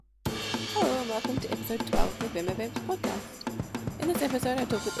welcome to episode 12 of Femma Babes podcast. In this episode I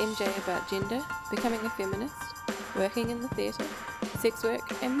talk with MJ about gender, becoming a feminist, working in the theatre, sex work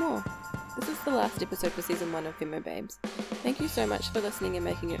and more. This is the last episode for season 1 of Femma Babes. Thank you so much for listening and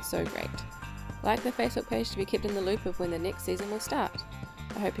making it so great. Like the Facebook page to be kept in the loop of when the next season will start.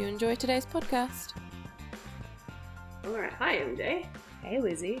 I hope you enjoy today's podcast. Alright, hi MJ. Hey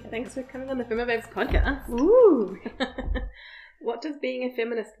Lizzie. Thanks for coming on the Femma Babes podcast. Ooh. What does being a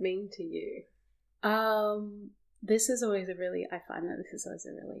feminist mean to you? I find that this is always a really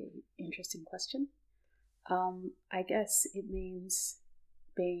interesting question. I guess it means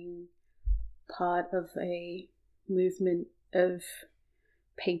being part of a movement of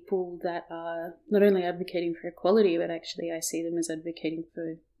people that are not only advocating for equality, but actually I see them as advocating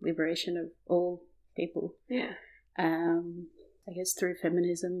for liberation of all people. Yeah. I guess through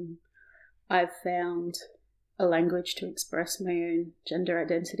feminism, I've found a language to express my own gender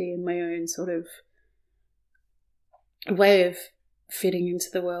identity and my own sort of way of fitting into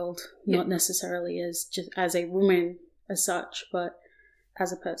the world, not necessarily as just as a woman as such, but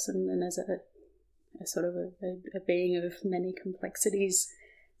as a person and as a sort of a being of many complexities.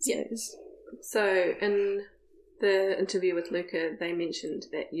 Yes. So in the interview with Luca, they mentioned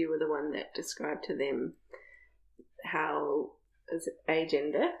that you were the one that described to them how is it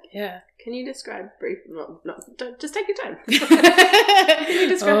agender? Yeah. Can you describe briefly? Don't just take your time. Can you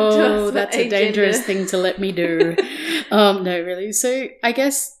describe to us that's a dangerous thing to let me do. No, really. So I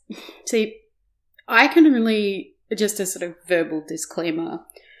guess, I can only, just a sort of verbal disclaimer,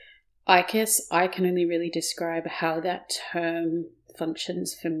 I guess I can only really describe how that term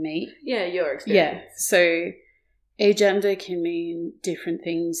functions for me. Yeah, your experience. Yeah. So agender can mean different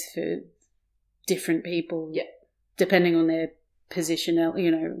things for different people. Yeah. Depending on their position,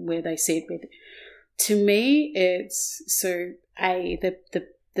 where they sit with. To me, it's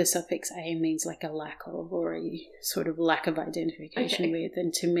the suffix a means like a lack of or a sort of lack of identification with,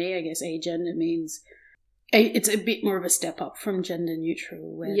 and to me, I guess agender means it's a bit more of a step up from gender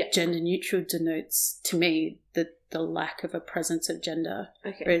neutral, where gender neutral denotes to me the lack of a presence of gender,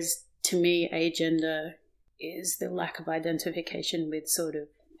 whereas to me, agender is the lack of identification with sort of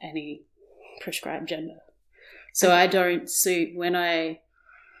any prescribed gender. So I don't see, when I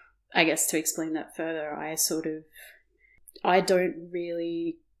guess to explain that further, I don't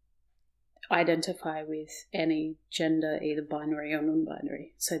really identify with any gender, either binary or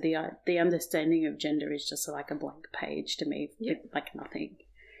non-binary. So the understanding of gender is just like a blank page to me, like nothing.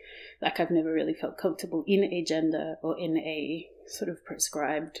 Like I've never really felt comfortable in a gender or in a sort of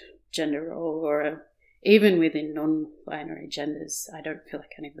prescribed gender role, or even within non-binary genders, I don't feel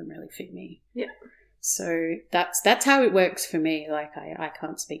like any of them really fit me. Yeah. So that's how it works for me. Like I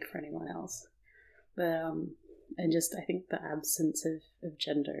can't speak for anyone else, but and just I think the absence of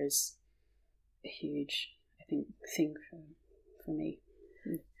gender is a huge, I think, thing for me.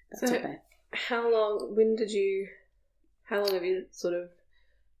 That's so okay. How long have you sort of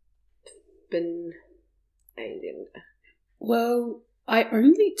been agender? Well,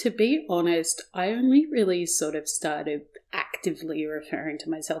 to be honest, I only really sort of started actively referring to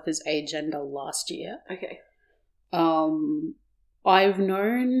myself as agender last year. Okay. I've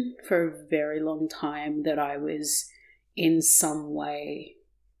known for a very long time that I was in some way,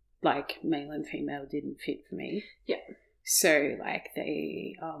 like male and female didn't fit for me. Yeah. So like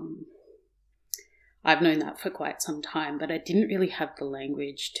I've known that for quite some time, but I didn't really have the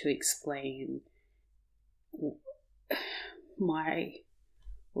language to explain my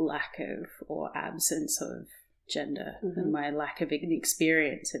lack of or absence of gender and my lack of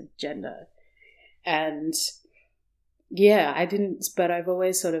experience of gender. And I didn't, but I've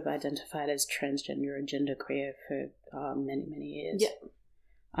always sort of identified as transgender or genderqueer for many, many years.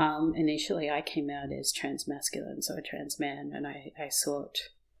 Yeah. Initially I came out as transmasculine, so a trans man, and I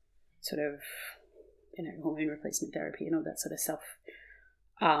sought sort of, hormone replacement therapy and all that sort of stuff,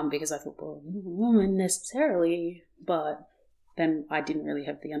 because I thought, well, woman necessarily, but then I didn't really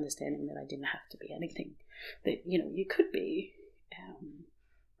have the understanding that I didn't have to be anything. That, you could be,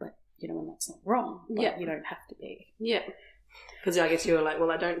 but, and that's not wrong. But you don't have to be. Yeah. Because I guess you were like,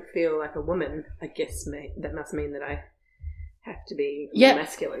 well, I don't feel like a woman. I guess that must mean that I have to be more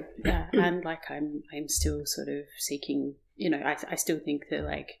masculine. Yeah, and like I'm still sort of seeking, I still think that,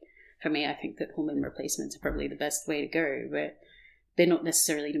 like, for me, I think that hormone replacements are probably the best way to go, but they're not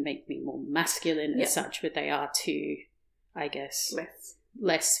necessarily to make me more masculine as such, but they are to, I guess,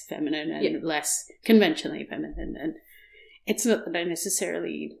 less feminine and less conventionally feminine. And it's not that I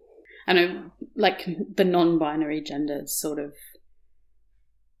necessarily, I know, like the non-binary gender sort of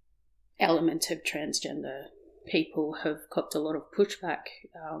element of transgender people have copped a lot of pushback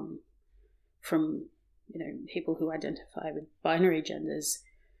from, people who identify with binary genders,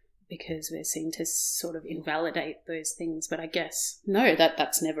 because we're seen to sort of invalidate those things. But I guess, no,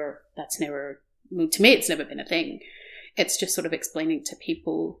 that's never, well, to me, it's never been a thing. It's just sort of explaining to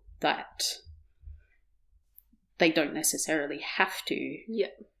people that they don't necessarily have to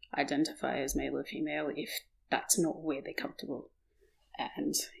identify as male or female if that's not where they're comfortable.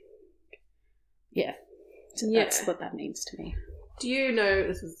 And that's what that means to me. Do you know,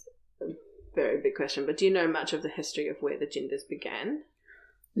 this is a very big question, but do you know much of the history of where the genders began?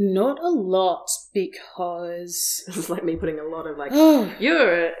 Not a lot, because... This is like me putting a lot of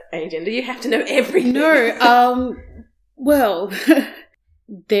you're a gender, you have to know everything. No, well,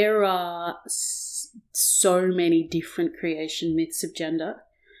 there are so many different creation myths of gender,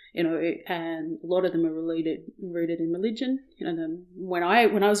 and a lot of them are rooted in religion. When I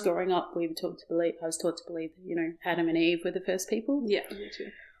was growing up, I was taught to believe that, Adam and Eve were the first people. Yeah, me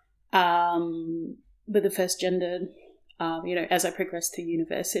too. But the first gender, as I progressed through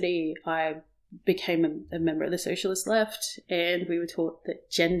university, I became a member of the socialist left, and we were taught that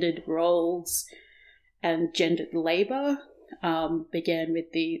gendered roles and gendered labour began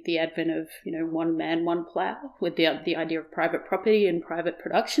with the advent of, one man, one plough, with the idea of private property and private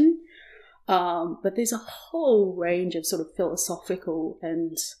production. But there's a whole range of sort of philosophical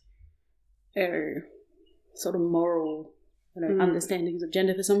and sort of moral understandings of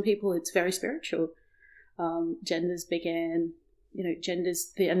gender. For some people, it's very spiritual. Genders began,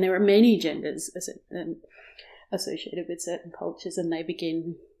 and there are many genders associated with certain cultures, and they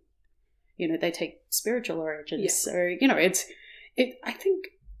begin, they take spiritual origins. Yeah. So, I think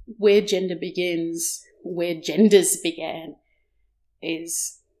where gender begins, where genders began,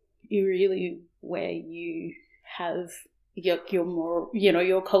 is really where you have your more,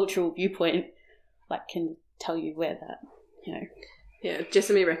 your cultural viewpoint, can tell you where that, Yeah,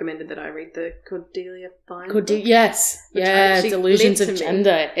 Jessamy recommended that I read the Cordelia Fine book. Yes. Yeah, Delusions of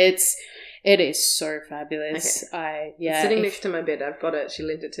Gender. It is so fabulous. Okay. It's sitting next to my bed. I've got it. She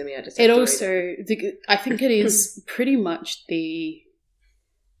lent it to me. I just I think it is pretty much the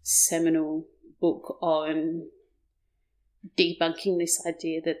seminal book on debunking this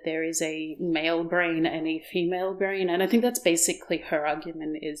idea that there is a male brain and a female brain. And I think that's basically her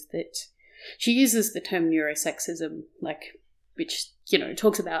argument, is that she uses the term neurosexism, which,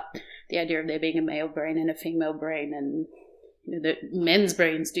 talks about the idea of there being a male brain and a female brain, and that men's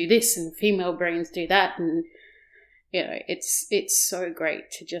brains do this and female brains do that, and it's so great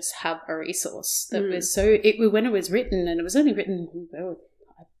to just have a resource that was when it was written, and it was only written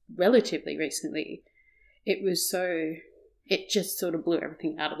relatively recently, it just sort of blew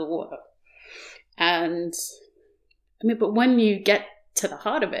everything out of the water. And but when you get to the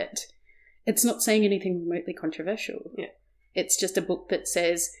heart of it, it's not saying anything remotely controversial. Yeah. It's just a book that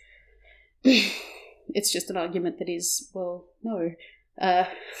says, it's just an argument that is, well, no.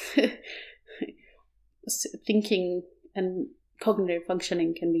 Thinking and cognitive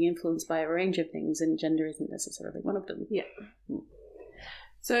functioning can be influenced by a range of things, and gender isn't necessarily one of them. Yeah.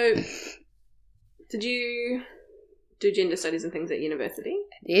 So, did you do gender studies and things at university?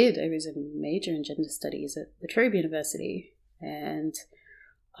 I did. I was a major in gender studies at La Trobe University, and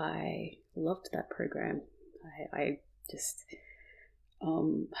I loved that program. I just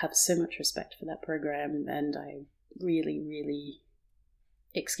have so much respect for that program, and I really, really,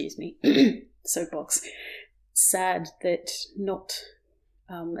 soapbox, sad that not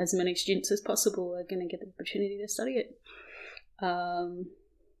as many students as possible are going to get the opportunity to study it.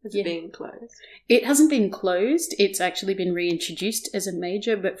 Has it been closed? It hasn't been closed. It's actually been reintroduced as a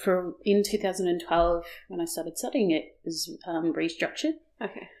major, but in 2012, when I started studying it, it was restructured.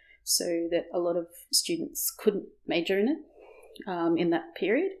 Okay. So that a lot of students couldn't major in it in that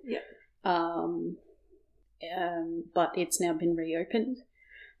period. Yeah. But it's now been reopened.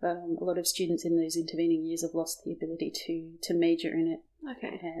 A lot of students in those intervening years have lost the ability to major in it.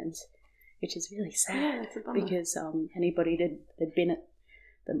 Okay. And which is really sad. Yeah, it's a bummer. Because anybody that had been at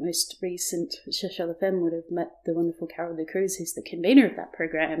the most recent Cherchez la Femme would have met the wonderful Carol de Cruz, who's the convener of that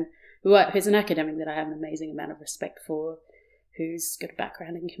program, who's an academic that I have an amazing amount of respect for, who's got a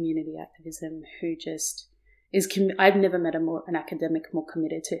background in community activism, who just is... I've never met an academic more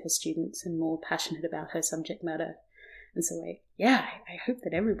committed to her students and more passionate about her subject matter. And so, I hope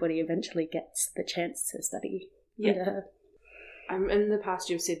that everybody eventually gets the chance to study under her. In the past,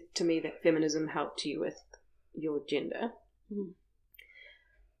 you've said to me that feminism helped you with your gender. Mm.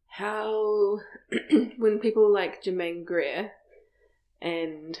 How, when people like Germaine Greer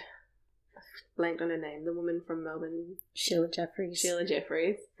and... blanked on her name, the woman from Melbourne. Sheila Jeffries.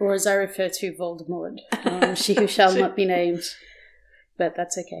 Or as I refer to, Voldemort. She who shall not be named. but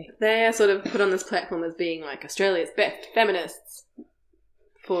that's okay. They are sort of put on this platform as being like Australia's best feminists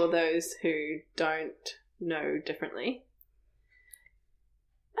for those who don't know differently.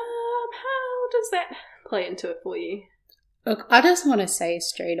 How does that play into it for you? Look, I just want to say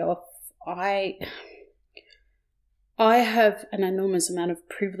straight off, I have an enormous amount of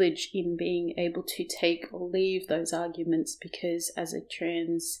privilege in being able to take or leave those arguments, because as a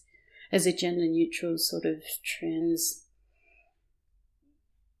gender neutral sort of trans,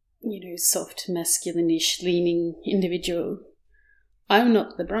 soft masculine-ish leaning individual, I'm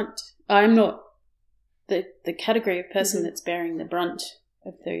not the brunt. I'm not the category of person that's bearing the brunt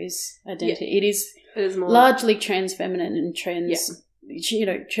of those identities. Yeah. It is more largely trans feminine and trans,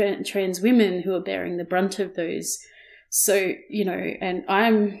 trans women who are bearing the brunt of those. So, and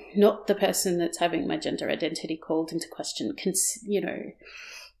I'm not the person that's having my gender identity called into question,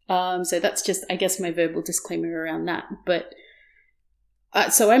 so that's just, I guess, my verbal disclaimer around that. But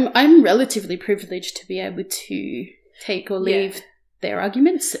so I'm relatively privileged to be able to take or leave their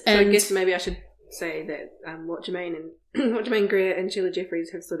arguments. And so I guess maybe I should say that what Germaine Greer and Sheila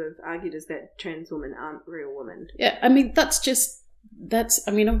Jeffreys have sort of argued is that trans women aren't real women. Yeah, I mean,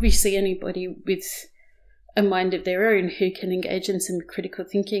 obviously anybody with a mind of their own who can engage in some critical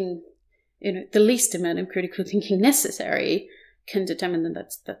thinking, the least amount of critical thinking necessary, can determine that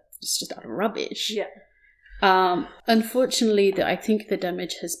that's just utter rubbish. Yeah. Unfortunately, I think the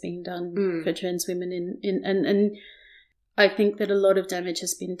damage has been done for trans women and I think that a lot of damage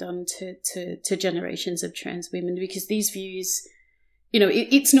has been done to generations of trans women, because these views,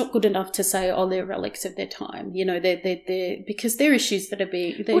 it's not good enough to say, oh, they're relics of their time. They're because they're issues that are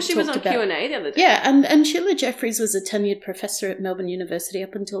being. Well, she was on Q&A the other day. Yeah, and Sheila Jeffreys was a tenured professor at Melbourne University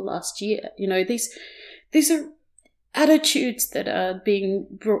up until last year. These are attitudes that are being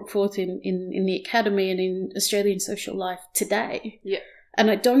brought forth in the academy and in Australian social life today. Yeah. And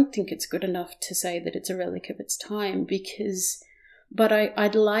I don't think it's good enough to say that it's a relic of its time, but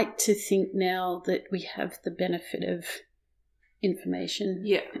I'd like to think now that we have the benefit of information,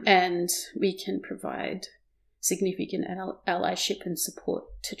 and we can provide significant allyship and support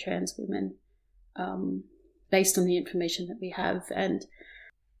to trans women based on the information that we have. And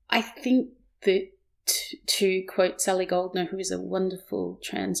I think that, to quote Sally Goldner, who is a wonderful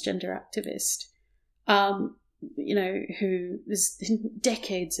transgender activist, who was in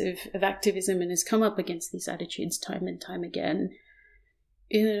decades of activism and has come up against these attitudes time and time again.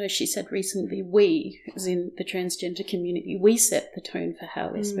 She said recently, we, as in the transgender community, we set the tone for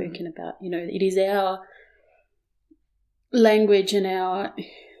how we're spoken about. It is our language and our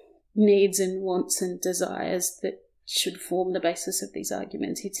needs and wants and desires that should form the basis of these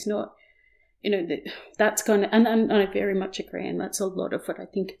arguments. It's not, that's kind of, and I very much agree, and that's a lot of what I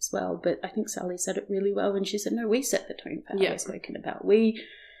think as well. But I think Sally said it really well when she said, no, we set the tone for how we're spoken about. We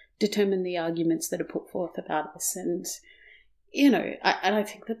determine the arguments that are put forth about us. And, I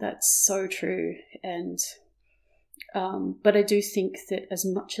think that that's so true. And, but I do think that as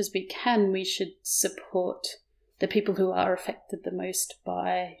much as we can, we should support the people who are affected the most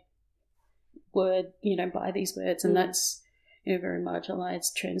by by these words. And that's, very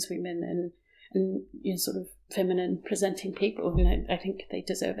marginalised trans women and sort of feminine presenting people. And I think they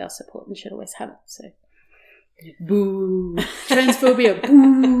deserve our support and should always have it. So, boo. Transphobia,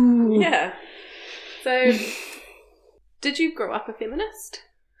 boo. Yeah. So, did you grow up a feminist?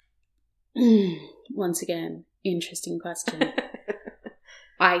 Once again, interesting question.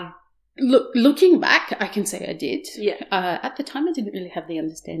 Looking back, I can say I did. Yeah. At the time, I didn't really have the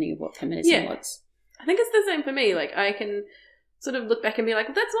understanding of what feminism was. I think it's the same for me. Like, I can sort of look back and be like,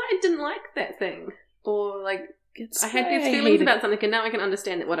 well, that's why I didn't like that thing. Or, like, I had these feelings about something, and now I can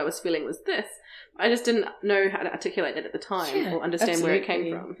understand that what I was feeling was this. I just didn't know how to articulate that at the time or understand where it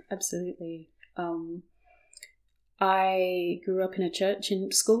came from. Absolutely. I grew up in a church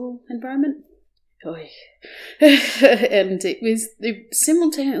and school environment. And it was the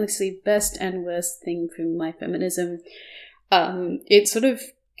simultaneously best and worst thing for my feminism. I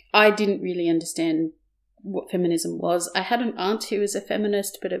didn't really understand what feminism was. I had an aunt who was a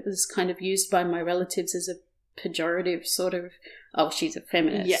feminist, but it was kind of used by my relatives as a pejorative sort of, oh, she's a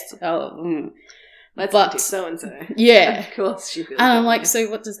feminist. Yeah. Let's so-and-so. Yeah. Of course she feels And I'm like, so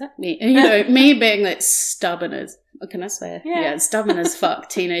what does that mean? And, me being that stubborn as, can I swear? Yeah, stubborn as fuck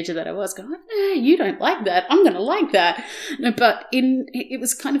teenager that I was, going, no, you don't like that. I'm going to like that. No, but it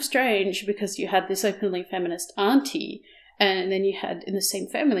was kind of strange because you had this openly feminist auntie, and then you had in the same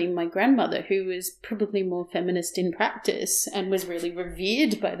family my grandmother, who was probably more feminist in practice and was really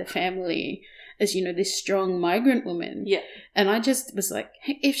revered by the family as, this strong migrant woman. Yeah. And I just was like,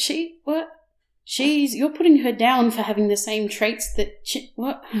 hey, if she you're putting her down for having the same traits that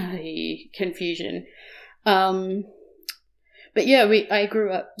what confusion. But yeah, I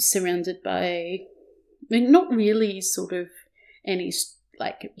grew up surrounded by, I mean, not really sort of any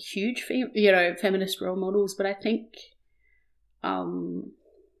like huge feminist role models, but I think probably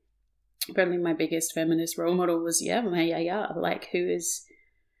my biggest feminist role model was Maya Yar, like, who is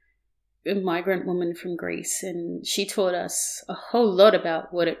a migrant woman from Greece, and she taught us a whole lot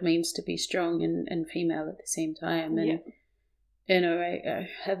about what it means to be strong and female at the same time. And you know, I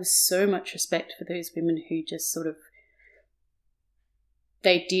have so much respect for those women who just sort of,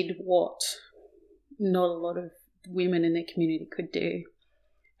 they did what not a lot of women in their community could do.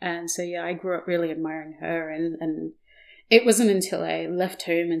 And so I grew up really admiring her, and it wasn't until I left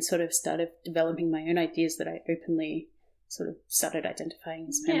home and sort of started developing my own ideas that I openly sort of started identifying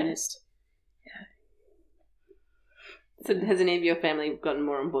as feminist. So has any of your family gotten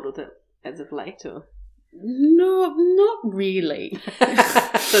more on board with it as of late, or? No, not really.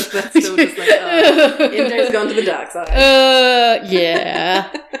 So that's still just like, MJ's gone to the dark side.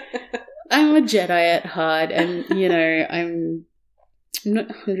 Yeah. I'm a Jedi at heart, and, you know, I'm not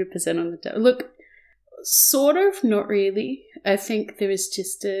 100% on the dark. Look, sort of, not really. I think there is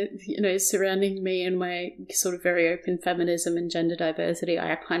just surrounding me and my sort of very open feminism and gender diversity,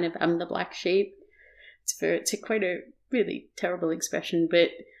 I kind of am the black sheep. It's quite a really terrible expression, but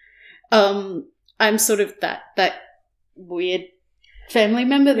I'm sort of that weird family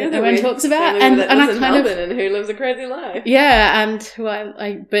member that no one talks about, and I kind Melbourne and who lives a crazy life. Yeah, and who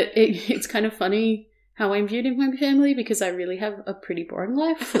but it's kind of funny how I'm viewed in my family, because I really have a pretty boring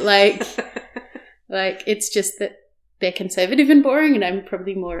life. Like it's just that they're conservative and boring, and I'm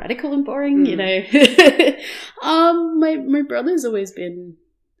probably more radical and boring. You know. My brother's always been.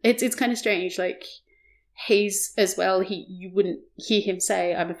 It's kind of strange. Like, he's as well. You wouldn't hear him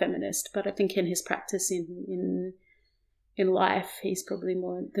say I'm a feminist, but I think in his practice in life, he's probably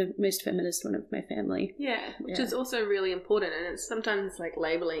the most feminist one of my family. Yeah, which is also really important, and it's sometimes like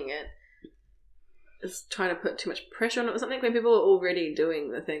labeling it as trying to put too much pressure on it or something when people are already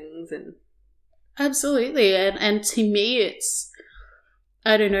doing the things. And absolutely, and to me, it's,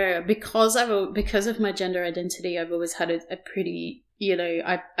 I don't know, because of my gender identity, I've always had a pretty, you know,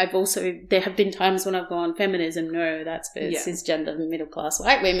 I've also, there have been times when I've gone, feminism, no, that's for cisgender middle class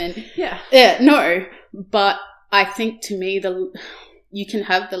white women. Yeah, no, but I think to me, you can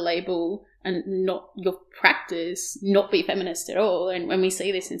have the label and not your practice not be feminist at all. And when we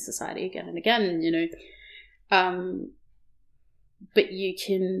see this in society again and again, you know, but you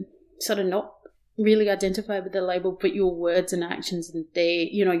can sort of not really identify with the label, but your words and actions and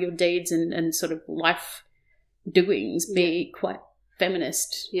your deeds and sort of life doings be quite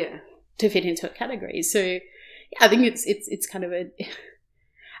feminist. Yeah, to fit into a category. So yeah, I think it's kind of a.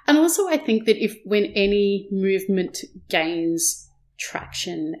 And also I think that when any movement gains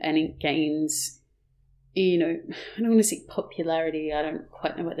traction and it gains, you know, I don't want to say popularity, I don't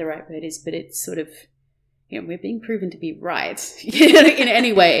quite know what the right word is, but it's sort of, you know, we're being proven to be right in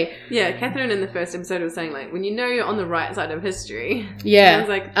any way. Yeah, Catherine in the first episode was saying, like, when you know you're on the right side of history. Yeah, I was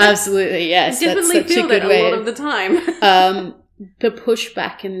like, absolutely, yes. I definitely feel that a lot of the time. The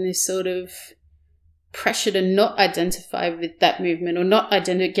pushback and this sort of pressure to not identify with that movement or not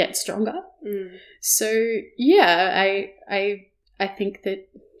get stronger. So yeah, I think that,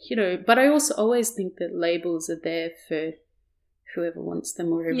 you know, but I also always think that labels are there for whoever wants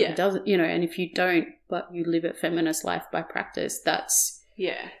them or whoever doesn't, you know, and if you don't, but you live a feminist life by practice, that's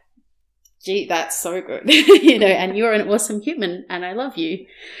that's so good. You know, and you're an awesome human and I love you.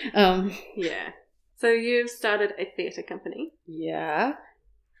 So you've started a theatre company. Yeah.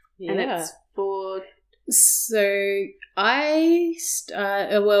 And it's for... So I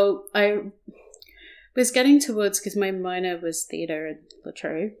was getting towards, because my minor was theatre at La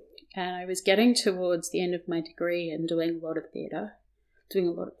Trobe, and I was getting towards the end of my degree and doing a lot of theatre, doing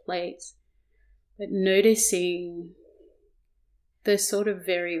a lot of plays, but noticing the sort of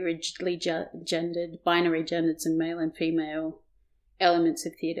very rigidly gendered, binary gendered and male and female elements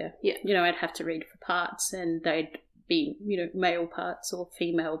of theatre. Yeah. You know, I'd have to read for parts and they'd be, you know, male parts or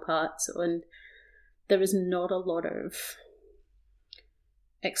female parts, and there was not a lot of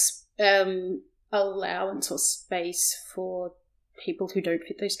allowance or space for people who don't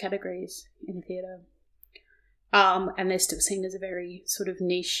fit those categories in theatre. And they're still seen as a very sort of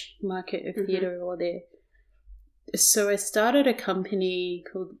niche market of theatre or there. So I started a company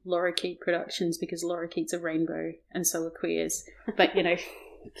called Lorikeet Productions, because Lorikeet's a rainbow and so are queers. But, you know...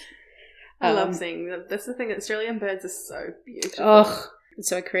 I love seeing them. That's the thing, Australian birds are so beautiful.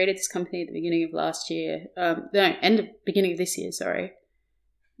 So I created this company at the beginning of last year. Beginning of this year, sorry.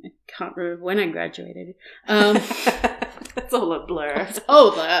 I can't remember when I graduated. It's all a blur. It's all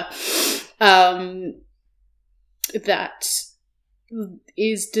a blur. That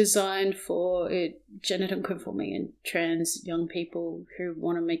is designed for gender non-conforming and trans young people who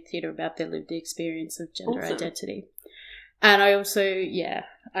want to make theatre about their lived experience of gender identity. And I also,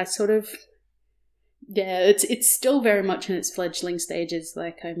 it's still very much in its fledgling stages.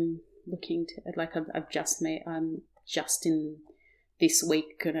 Like I'm looking to, like I'm just in this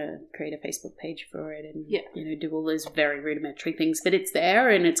week gonna create a Facebook page for it and do all those very rudimentary things, but it's there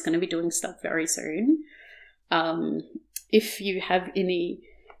and it's going to be doing stuff very soon. If you have any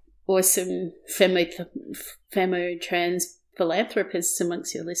awesome femo trans philanthropists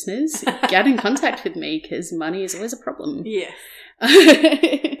amongst your listeners, get in contact with me because money is always a problem. Yeah.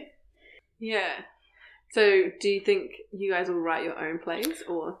 Yeah. So do you think you guys will write your own plays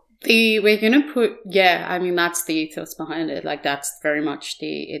or? We're going to put, that's the ethos behind it. Like that's very much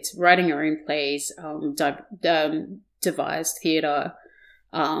it's writing your own plays, devised theatre,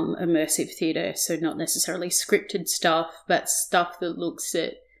 immersive theatre. So not necessarily scripted stuff, but stuff that looks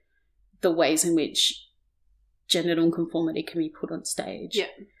at the ways in which gender nonconformity can be put on stage. Yeah.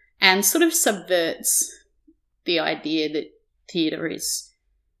 And sort of subverts the idea that theatre is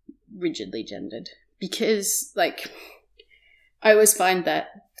rigidly gendered. Because, like, I always find that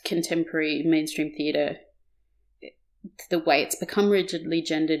contemporary mainstream theatre, the way it's become rigidly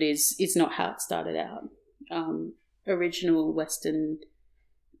gendered is not how it started out. Original Western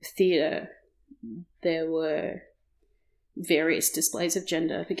theatre, there were various displays of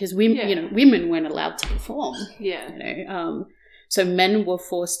gender because women weren't allowed to perform. Yeah. So men were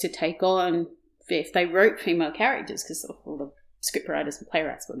forced to take on, if they wrote female characters, because all the scriptwriters and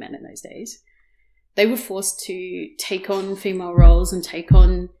playwrights were men in those days, they were forced to take on female roles and take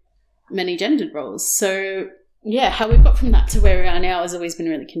on many gendered roles. So, how we got from that to where we are now has always been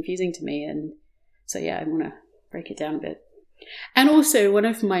really confusing to me. And so, I want to break it down a bit. And also, one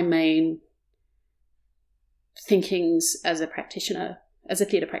of my main thinkings as a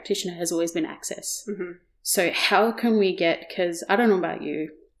theatre practitioner, has always been access. Mm-hmm. So how can we because I don't know about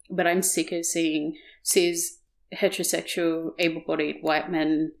you, but I'm sick of seeing cis, heterosexual, able-bodied white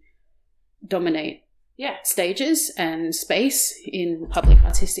men dominate stages and space in public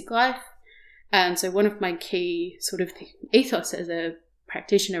artistic life. And so one of my key sort of ethos as a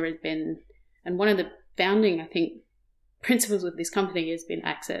practitioner has been, and one of the founding, I think, principles of this company has been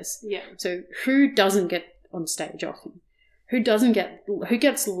access. Yeah. So who doesn't get on stage often? Who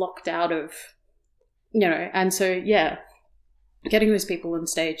gets locked out of, and so, getting those people on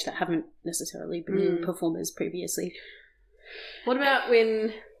stage that haven't necessarily been performers previously. What about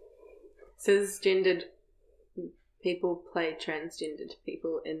when cisgendered people play transgendered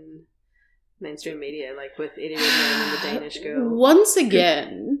people in mainstream media, like with Eddie Redmayne and the Danish Girl? Once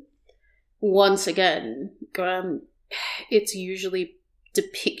again, it's usually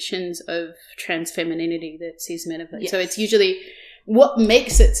depictions of trans femininity that cis men have played. Yes. So it's usually, what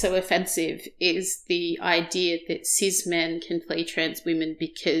makes it so offensive is the idea that cis men can play trans women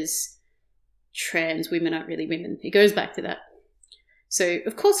because trans women aren't really women. It goes back to that. So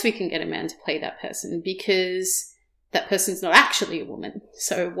of course we can get a man to play that person because that person's not actually a woman.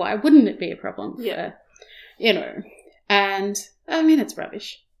 So why wouldn't it be a problem? Yeah. And I mean, it's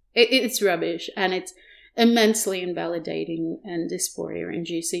rubbish. It's rubbish, and it's immensely invalidating and dysphoria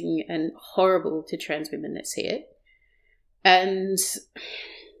inducing and horrible to trans women that see it.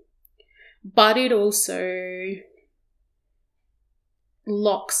 But it also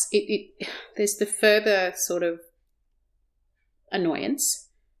locks it. There's the further sort of annoyance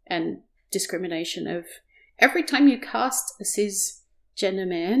and discrimination of every time you cast a cisgender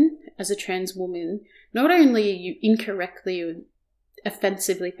man as a trans woman, not only are you incorrectly or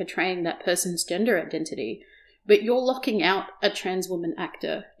offensively portraying that person's gender identity, but you're locking out a trans woman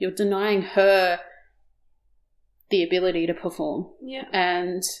actor. You're denying her the ability to perform. Yeah.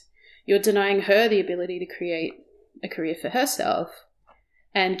 And you're denying her the ability to create a career for herself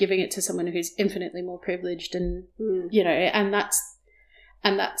and giving it to someone who's infinitely more privileged and, and that's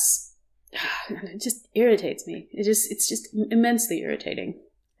it just irritates me. It's just immensely irritating.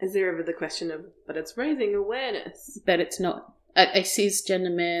 Is there ever the question of, but it's raising awareness? But it's not. A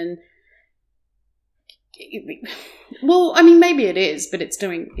cisgender man, well, I mean, maybe it is, but it's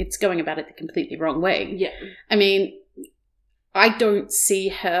going about it the completely wrong way. Yeah. I mean, I don't see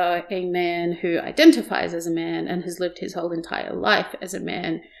how a man who identifies as a man and has lived his whole entire life as a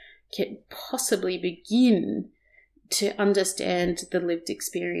man can possibly begin to understand the lived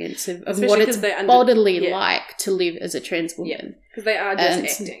experience of Especially what it's 'cause they're bodily like to live as a trans woman. Because they are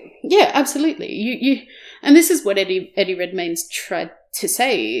just acting. Yeah, absolutely. You and this is what Eddie Redmayne's tried to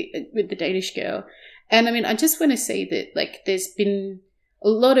say with The Danish Girl. And I mean, I just want to say that, like, there's been a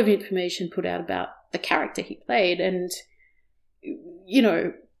lot of information put out about the character he played, and, you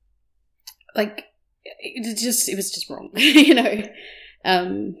know, like, it was just wrong, you know.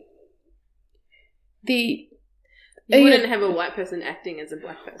 You wouldn't have a white person acting as a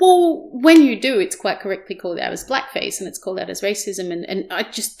black person. Well, when you do, it's quite correctly called out as blackface, and it's called out as racism, and I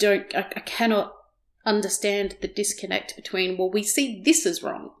just don't, I cannot understand the disconnect between, well, we see this as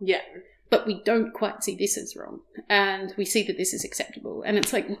wrong. Yeah. But we don't quite see this as wrong. And we see that this is acceptable. And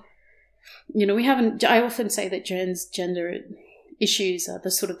it's like, you know, I often say that transgender issues are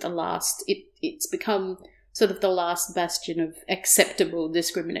the last, it's become sort of the last bastion of acceptable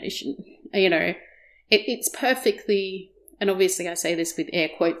discrimination. You know, it's perfectly, and obviously I say this with air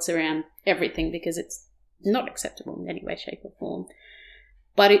quotes around everything because it's not acceptable in any way, shape or form.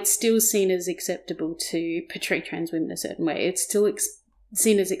 But it's still seen as acceptable to portray trans women a certain way. It's still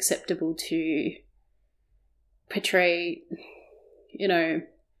seen as acceptable to portray, you know,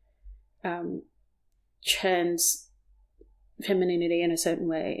 trans femininity in a certain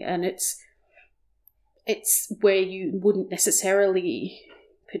way, and it's where you wouldn't necessarily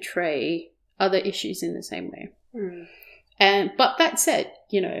portray other issues in the same way. But that said,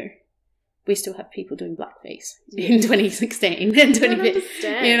 you know, we still have people doing blackface in 2016 and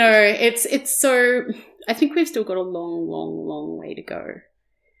 2015. You know, it's so. I think we've still got a long, long, long way to go,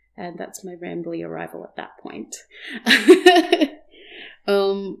 and that's my rambly arrival at that point.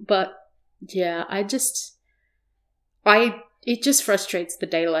 But yeah, it just frustrates the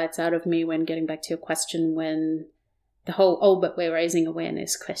daylights out of me when, getting back to your question, when the whole but we're raising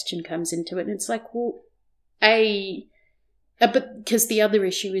awareness question comes into it, and it's like, well, but because the other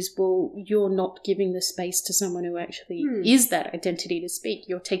issue is, well, you're not giving the space to someone who actually is that identity to speak.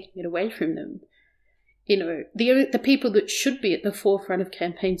 You're taking it away from them. You know, the people that should be at the forefront of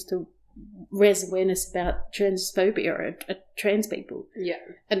campaigns to raise awareness about transphobia are trans people. Yeah,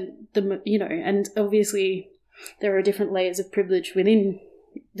 and and obviously there are different layers of privilege within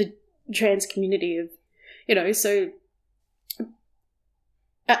the trans community of, you know, so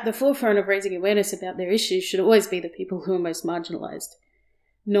at the forefront of raising awareness about their issues should always be the people who are most marginalised,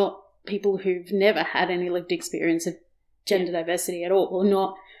 not people who've never had any lived experience of gender diversity at all, or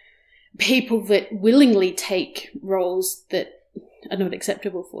not people that willingly take roles that are not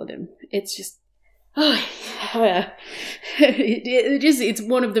acceptable for them. It's just, it's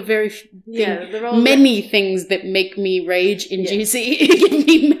one of the very many things that make me rage-inducing. Give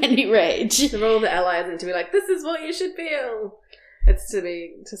me many rage. The role of the ally isn't to be like, this is what you should feel. It's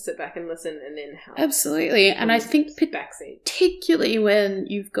to sit back and listen and then help. Absolutely. And I think particularly when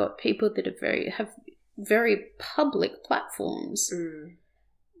you've got people that have very public platforms,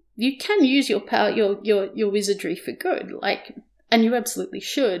 you can use your power, your wizardry for good, and you absolutely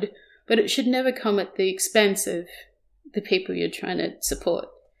should, but it should never come at the expense of the people you're trying to support.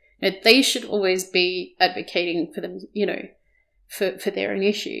 You know, they should always be advocating for them, you know, for their own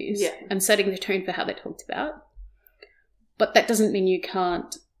issues and setting the tone for how they're talked about. But that doesn't mean you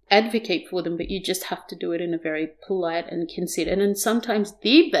can't advocate for them, but you just have to do it in a very polite and considered. And sometimes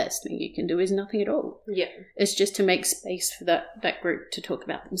the best thing you can do is nothing at all. Yeah. It's just to make space for that group to talk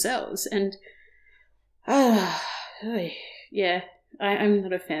about themselves. And, yeah, I'm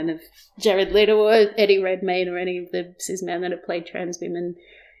not a fan of Jared Leto or Eddie Redmayne or any of the cis men that have played trans women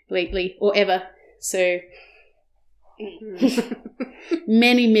lately or ever. So,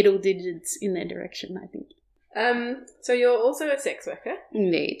 many middle digits in their direction, I think. So you're also a sex worker?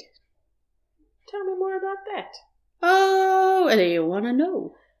 Indeed. Tell me more about that. Oh, do you want to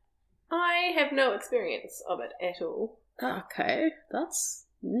know? I have no experience of it at all. Okay, that's...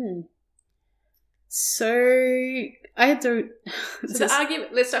 So, I don't... So the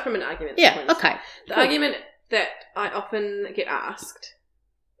argument... Let's start from an argument. Yeah, okay. The argument that I often get asked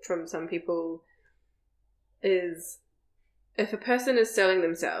from some people is, if a person is selling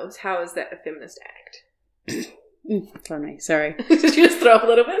themselves, how is that a feminist act? Funny, sorry. Did you just throw up a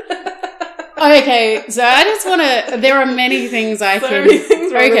little bit? Okay, so I just want to... There are many things I can... Many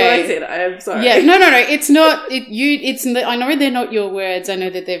things wrong with what I said. I am sorry. Yeah, no. It's not... I know they're not your words. I know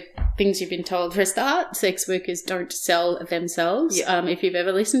that they're things you've been told. For a start, sex workers don't sell themselves. Yeah. If you've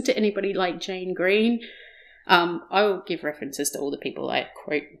ever listened to anybody like Jane Green, I will give references to all the people I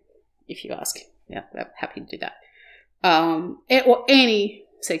quote if you ask. Yeah, I'm happy to do that. Or any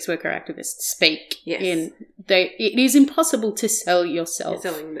sex worker activists speak. Yes. It is impossible to sell yourself.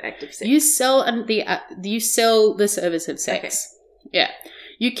 You're selling the act of sex. You sell the service of sex. Okay. Yeah.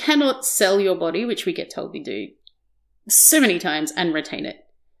 You cannot sell your body, which we get told we do so many times, and retain it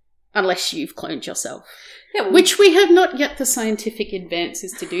unless you've cloned yourself. Yeah, which we have not yet the scientific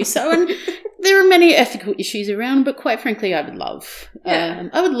advances to do so, and there are many ethical issues around, but quite frankly, I would love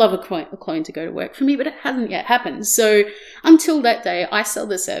a clone to go to work for me, but it hasn't yet happened. So until that day, I sell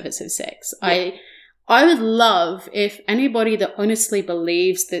the service of sex. Yeah. I would love if anybody that honestly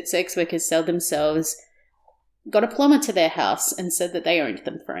believes that sex workers sell themselves got a plumber to their house and said that they owned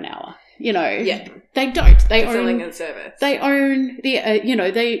them for an hour. You know, they don't. They're selling a service. They own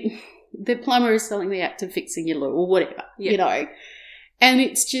the plumber is selling the act of fixing your loo or whatever, you know. And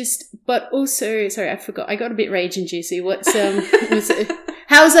it's just, but also, sorry, I forgot. I got a bit rage and juicy. How is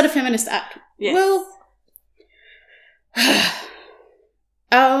that a feminist act? Yes. Well,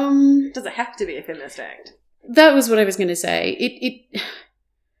 does it have to be a feminist act? That was what I was going to say.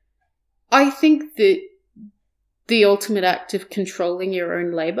 I think that the ultimate act of controlling your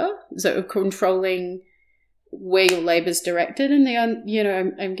own labour, so of controlling where your labour is directed, and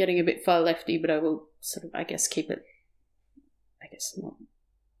I'm getting a bit far lefty, but I will sort of, I guess, keep it, not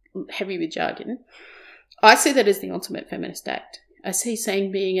heavy with jargon. I see that as the ultimate feminist act. I see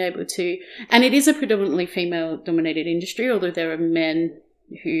saying being able to, and it is a predominantly female-dominated industry, although there are men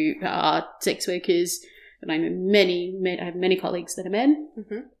who are sex workers, and I know I have many colleagues that are men,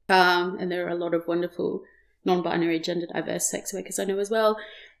 and there are a lot of wonderful non-binary, gender-diverse sex workers I know as well.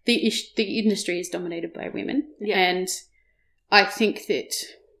 The industry is dominated by women, and I think that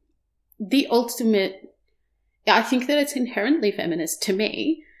I think that it's inherently feminist to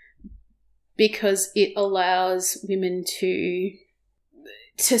me because it allows women to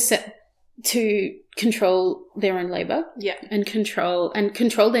control their own labour, and control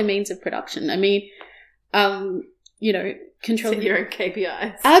their means of production. I mean, control your own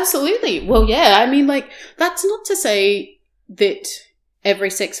KPIs. Absolutely. Well, yeah. I mean, like, that's not to say that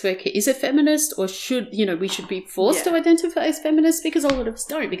every sex worker is a feminist or we should be forced to identify as feminists, because a lot of us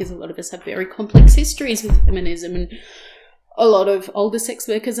don't, because a lot of us have very complex histories with feminism, and a lot of older sex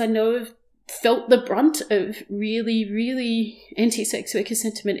workers I know have felt the brunt of really, really anti-sex worker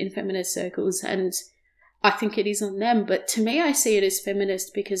sentiment in feminist circles, and I think it is on them. But to me, I see it as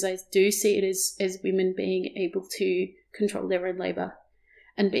feminist because I do see it as women being able to control their own labour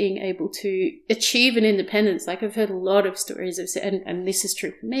and being able to achieve an independence. Like, I've heard a lot of stories of, and this is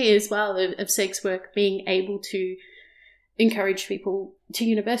true for me as well, of sex work being able to encourage people to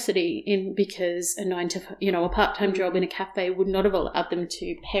university because a part-time job in a cafe would not have allowed them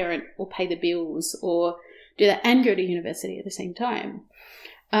to parent or pay the bills or do that and go to university at the same time.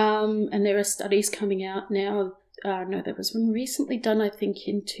 And there are studies coming out now. There was one recently done, I think,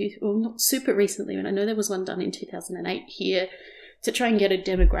 not super recently, but I know there was one done in 2008 here to try and get a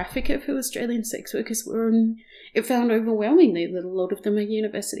demographic of who Australian sex workers were, and it found overwhelmingly that a lot of them are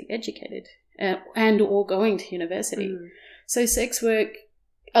university educated and or going to university. So sex work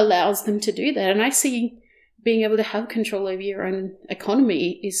allows them to do that, and I see being able to have control over your own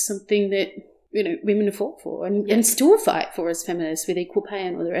economy is something that women have fought for and still fight for as feminists with equal pay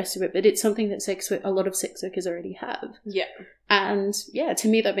and all the rest of it. But it's something that a lot of sex workers already have. Yeah. And to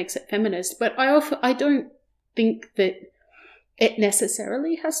me that makes it feminist. But I don't think that it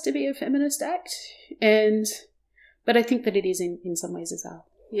necessarily has to be a feminist act, but I think that it is in some ways as well.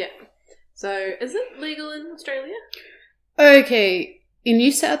 Yeah. So is it legal in Australia? Okay. In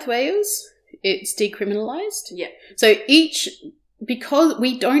New South Wales, it's decriminalised. Yeah. So because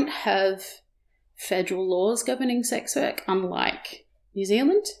we don't have federal laws governing sex work, unlike New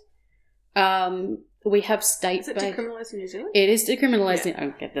Zealand, we have state. Is it decriminalised in New Zealand? It is decriminalised.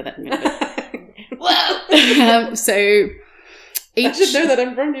 I'll get to that in a minute. Wow. So I should know that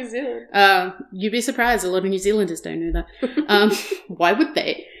I'm from New Zealand. You'd be surprised. A lot of New Zealanders don't know that. Why would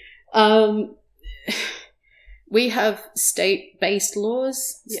they? We have state-based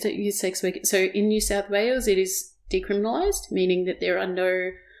laws to use sex work. So in New South Wales, it is decriminalised, meaning that there are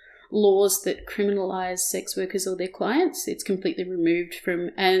no laws that criminalise sex workers or their clients. It's completely removed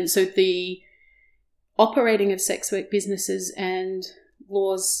from, and so the operating of sex work businesses and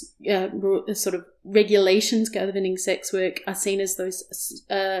laws, sort of regulations governing sex work are seen as those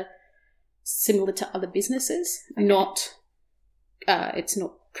similar to other businesses. Not, it's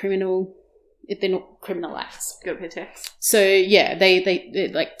not criminal. They're not criminal acts. Got to pay tax. So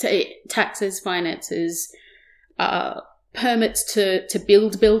they like taxes, finances, permits to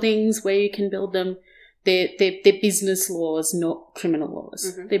build buildings where you can build them. They're business laws, not criminal laws.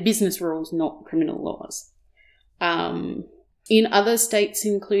 Mm-hmm. They're business rules, not criminal laws. In other states,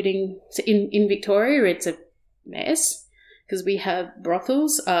 including in Victoria, it's a mess because we have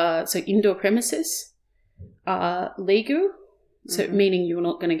brothels, so indoor premises are legal, so meaning you're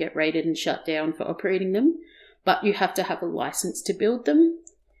not going to get raided and shut down for operating them, but you have to have a license to build them,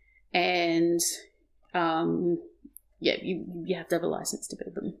 and you have to have a license to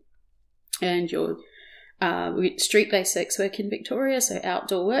build them. And your street-based sex work in Victoria, so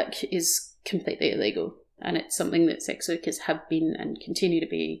outdoor work, is completely illegal. And it's something that sex workers have been and continue to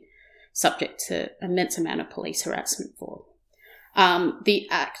be subject to immense amount of police harassment for. The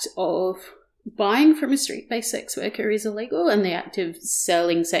act of buying from a street-based sex worker is illegal, and the act of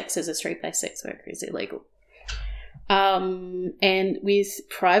selling sex as a street-based sex worker is illegal. And with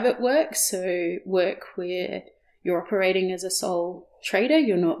private work, so work where you're operating as a sole trader,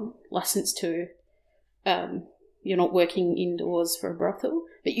 you're not licensed to, you're not working indoors for a brothel,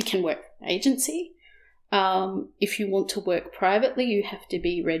 but you can work for an agency. If you want to work privately, you have to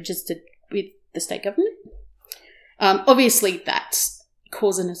be registered with the state government. Obviously, that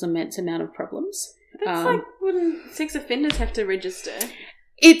causes an immense amount of problems. That's like when sex offenders have to register.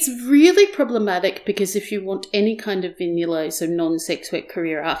 It's really problematic because if you want any kind of vanilla, so non-sex work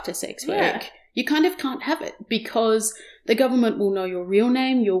career after sex work, you kind of can't have it because the government will know your real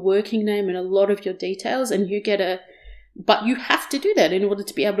name, your working name, and a lot of your details, and but you have to do that in order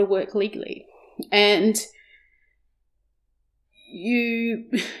to be able to work legally. And you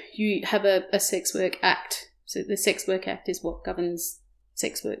have a Sex Work Act. So the Sex Work Act is what governs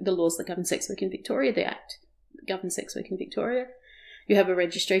sex work, the laws that govern sex work in Victoria. The Act governs sex work in Victoria. You have a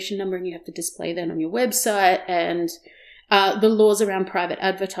registration number and you have to display that on your website. And the laws around private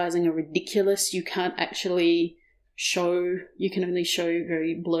advertising are ridiculous. You can't actually you can only show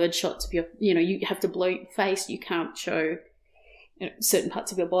very blurred shots of you have to blow your face. You can't show certain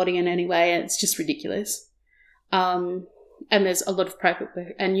parts of your body in any way. And it's just ridiculous. And there's a lot of private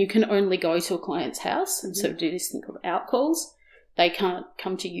work, and you can only go to a client's house and sort of do this thing called outcalls. They can't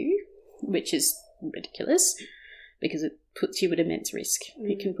come to you, which is ridiculous because it puts you at immense risk.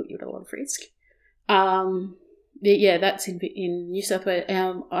 It can put you at a lot of risk. That's in New South Wales.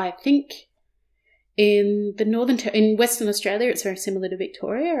 I think in in Western Australia, it's very similar to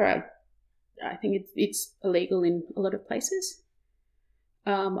Victoria. I think it's illegal in a lot of places.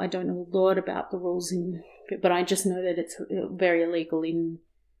 I don't know a lot about the rules but I just know that it's very illegal in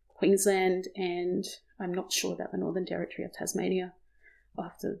Queensland, and I'm not sure about the Northern Territory of Tasmania. I'll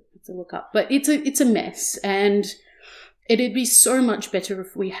have to look up. But it's a mess, and it'd be so much better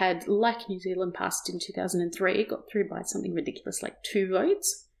if we had, like New Zealand passed in 2003, got through by something ridiculous like 2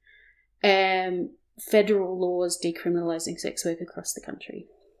 votes, federal laws decriminalising sex work across the country.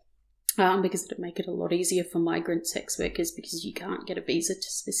 Because it would make it a lot easier for migrant sex workers because you can't get a visa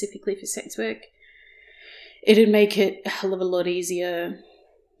specifically for sex work. It would make it a hell of a lot easier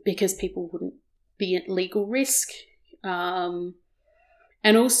because people wouldn't be at legal risk. And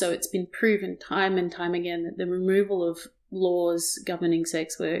also it's been proven time and time again that the removal of laws governing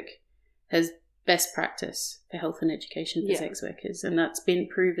sex work has best practice for health and education for sex workers. And that's been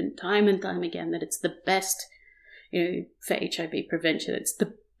proven time and time again that it's the best, for HIV prevention. It's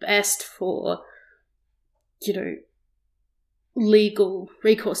the best for, legal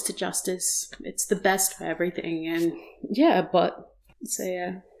recourse to justice. It's the best for everything. And so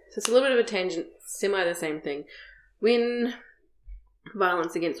it's a little bit of a tangent, semi the same thing. When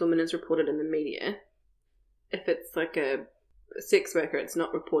violence against women is reported in the media, if it's like a sex worker, it's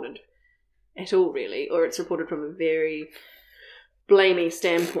not reported at all really, or it's reported from a very blamey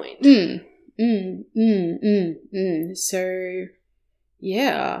standpoint. So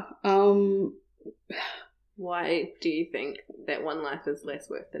why do you think that one life is less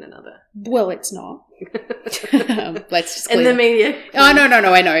worth than another? Well, it's not. Let's just in the media. Oh no,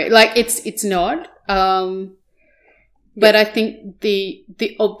 I know. Like it's not. But I think the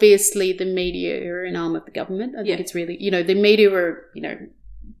obviously the media are an arm of the government. I think it's really the media are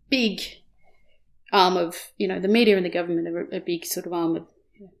big arm of the media and the government are a big sort of arm of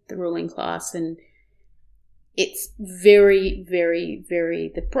the ruling class, and it's very, very,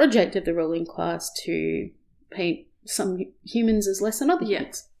 very the project of the ruling class to paint some humans as less than other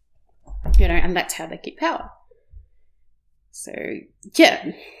humans. And that's how they keep power. So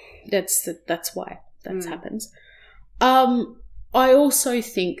that's why that happens. I also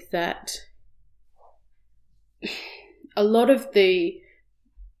think that a lot of the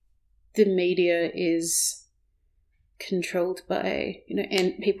media is controlled by,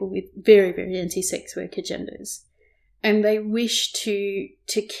 and people with very, very anti-sex work agendas. And they wish to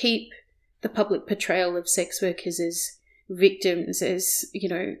keep the public portrayal of sex workers as victims, as,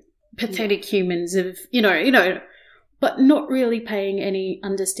 pathetic humans, of, but not really paying any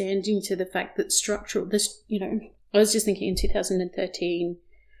understanding to the fact that I was just thinking in 2013,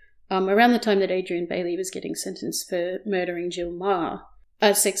 around the time that Adrian Bailey was getting sentenced for murdering Jill Meagher,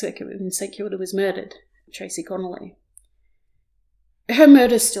 a sex worker in St Kilda was murdered, Tracy Connolly. Her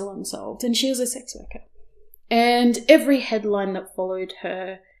murder's still unsolved, and she was a sex worker. And every headline that followed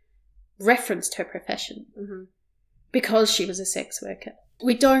her referenced her profession because she was a sex worker.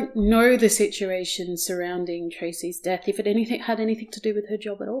 We don't know the situation surrounding Tracy's death, if it had anything to do with her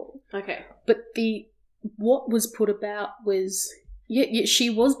job at all. Okay. But what was put about was, she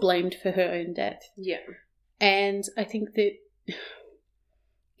was blamed for her own death. Yeah. And I think that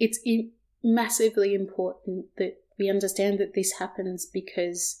it's massively important that we understand that this happens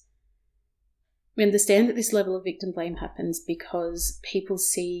because we understand that this level of victim blame happens because people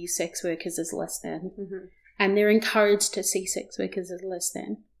see sex workers as less than. And they're encouraged to see sex workers as less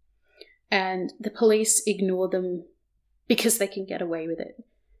than. And the police ignore them because they can get away with it.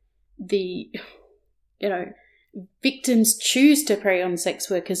 Victims choose to prey on sex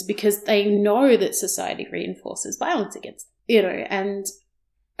workers because they know that society reinforces violence against them. And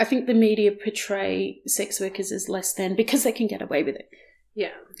I think the media portray sex workers as less than because they can get away with it.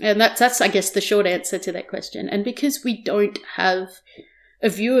 Yeah. And that's I guess, the short answer to that question. And because we don't have a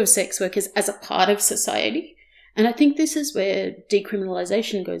view of sex workers as a part of society. And I think this is where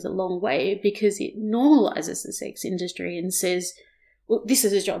decriminalisation goes a long way because it normalises the sex industry and says, well, this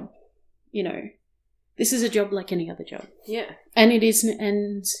is a job, this is a job like any other job. Yeah. And it isn't,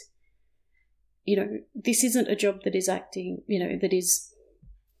 and, this isn't a job that is acting, that is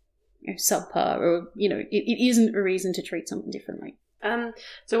subpar or, it isn't a reason to treat someone differently.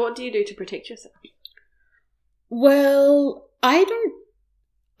 So what do you do to protect yourself? Well,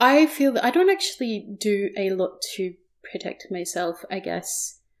 I feel that I don't actually do a lot to protect myself, I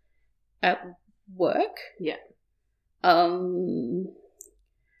guess, at work. Yeah. I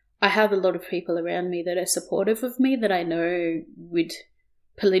have a lot of people around me that are supportive of me that I know would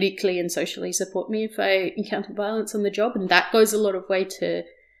politically and socially support me if I encounter violence on the job, and that goes a lot of way to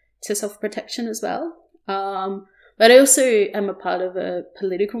self-protection as well. But I also am a part of a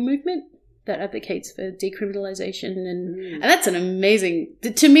political movement that advocates for decriminalisation, and that's an amazing,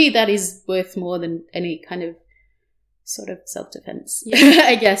 to me, that is worth more than any kind of sort of self-defense,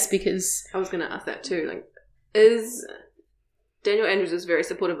 I guess, because... I was going to ask that too. Is Daniel Andrews is very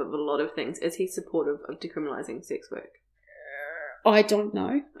supportive of a lot of things. Is he supportive of decriminalising sex work? I don't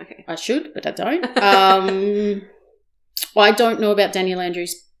know. Okay. I should, but I don't. I don't know about Daniel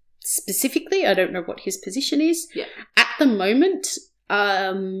Andrews specifically. I don't know what his position is. Yeah. At the moment...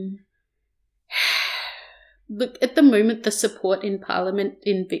 Look, at the moment, the support in Parliament,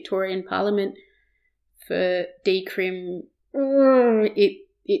 in Victorian Parliament, for decrim,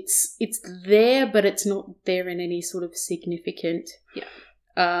 it's there, but it's not there in any sort of significant. Yeah.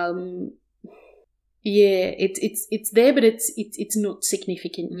 It's there, but it's not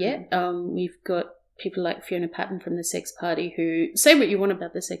significant yet. We've got people like Fiona Patten from the Sex Party who say what you want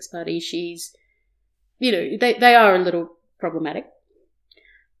about the Sex Party. She's, they are a little problematic.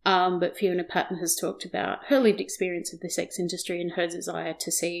 But Fiona Patten has talked about her lived experience of the sex industry and her desire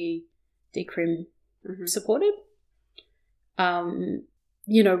to see decrim supported.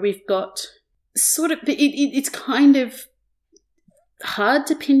 We've got sort of... It's kind of hard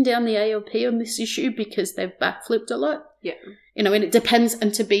to pin down the ALP on this issue because they've backflipped a lot. Yeah. And it depends,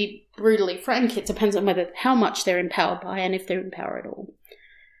 and to be brutally frank, it depends on how much they're empowered by and if they're empowered at all.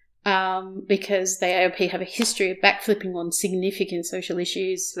 Because the ALP have a history of backflipping on significant social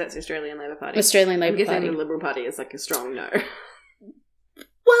issues. So that's the Australian Labor Party. Australian Labor Party. I'm guessing the Liberal Party is a strong no.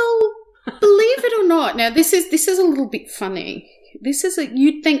 Well, believe it or not, now this is a little bit funny.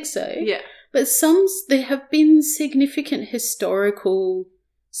 You'd think so. Yeah. But there have been significant historical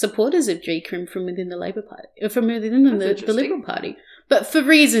supporters of decrim from within the Labor Party, from within the Liberal Party, but for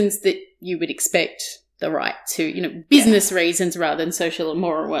reasons that you would expect. The right to, business reasons rather than social or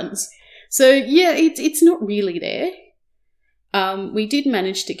moral ones. So, yeah, it's not really there. We did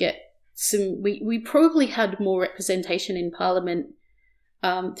manage to get some... We probably had more representation in Parliament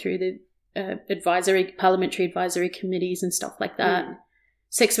through the parliamentary advisory committees and stuff like that.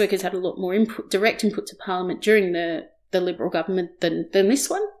 Sex workers had a lot more direct input to Parliament during the Liberal government than this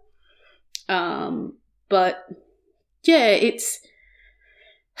one. But, yeah,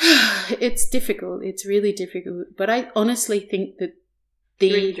 it's difficult. It's really difficult. But I honestly think that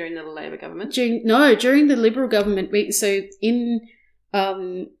during the Labor government? During the Liberal government.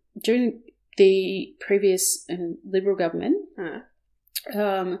 During the previous Liberal government,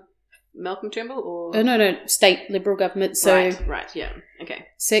 Malcolm Turnbull or? Oh, no, state Liberal government. So right, yeah, okay.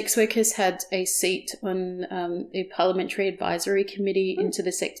 Sex workers had a seat on a parliamentary advisory committee into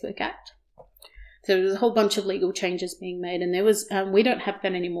the Sex Work Act. So there was a whole bunch of legal changes being made, and there was we don't have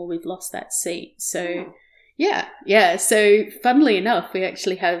that anymore. We've lost that seat. So yeah. So funnily enough, we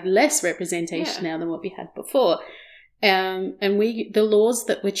actually have less representation now than what we had before. And the laws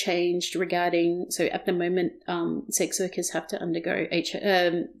that were changed regarding, so at the moment, sex workers have to undergo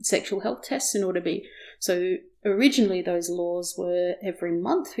sexual health tests in order to be. So originally those laws were every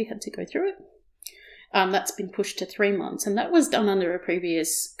month we had to go through it. That's been pushed to 3 months, and that was done under a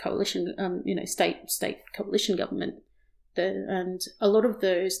previous coalition, state coalition government. And a lot of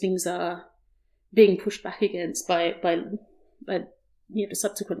those things are being pushed back against by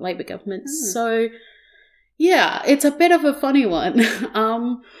subsequent Labor governments. So. Yeah, it's a bit of a funny one.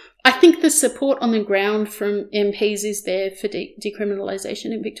 I think the support on the ground from MPs is there for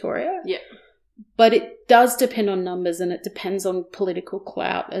decriminalisation in Victoria. Yeah. But it does depend on numbers, and it depends on political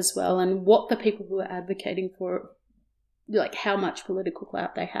clout as well, and what the people who are advocating for, like how much political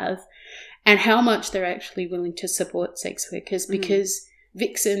clout they have and how much they're actually willing to support sex workers, because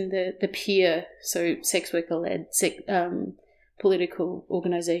Vixen, the peer, so sex worker-led political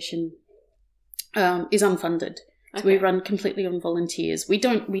organisation, is unfunded. So we run completely on volunteers. We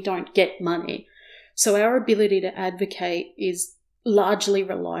don't get money. So our ability to advocate is largely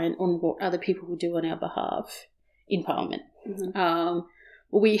reliant on what other people will do on our behalf in Parliament.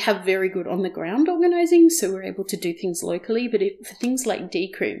 We have very good on-the-ground organising, so we're able to do things locally. But for things like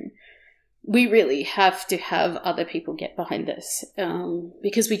decrim, we really have to have other people get behind us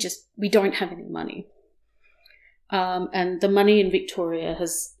because we don't have any money. And the money in Victoria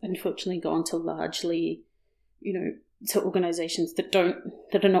has unfortunately gone to largely, to organisations that are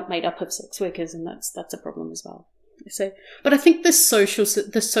not made up of sex workers, and that's a problem as well. So, but I think the social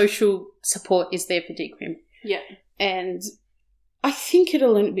support is there for decrim. Yeah, and I think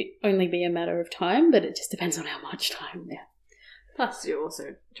it'll only be a matter of time, but it just depends on how much time. Yeah. Plus, you're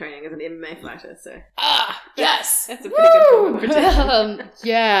also training as an MMA fighter, so yes, that's a pretty good competition.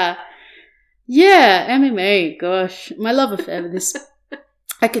 Yeah, MMA, gosh. My love affair with this.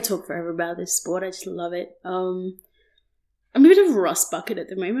 I could talk forever about this sport. I just love it. I'm a bit of a rust bucket at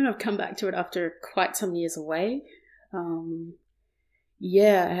the moment. I've come back to it after quite some years away.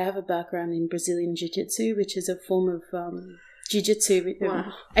 I have a background in Brazilian Jiu-Jitsu, which is a form of Jiu-Jitsu,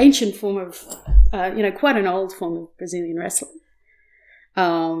 ancient form of, quite an old form of Brazilian wrestling.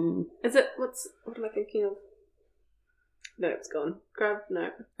 Is it, what am I thinking of? No, it's gone.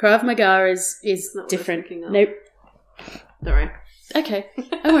 Krav Maga is different. Nope. Sorry. Okay,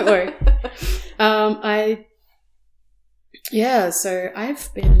 I won't worry. So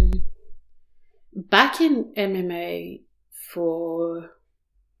I've been back in MMA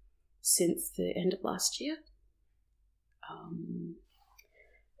since the end of last year.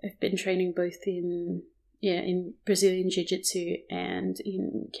 I've been training both in Brazilian Jiu-Jitsu and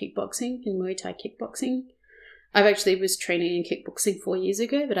in kickboxing, in Muay Thai kickboxing. I actually was training in kickboxing 4 years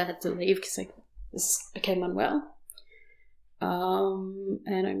ago, but I had to leave because I became unwell.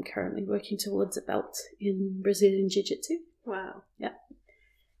 And I'm currently working towards a belt in Brazilian Jiu-Jitsu. Wow. Yeah.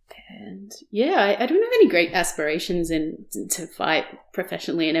 And I don't have any great aspirations to fight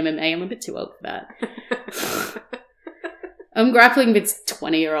professionally in MMA. I'm a bit too old for that. I'm grappling with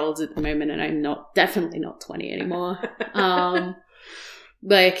 20-year-olds at the moment, and I'm definitely not 20 anymore. I've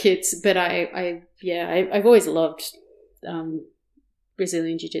always loved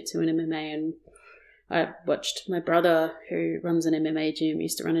Brazilian Jiu-Jitsu and MMA, and I watched my brother, who runs an MMA gym,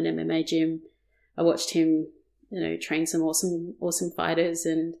 used to run an MMA gym. I watched him, train some awesome fighters,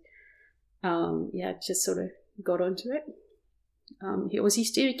 and just sort of got onto it. He always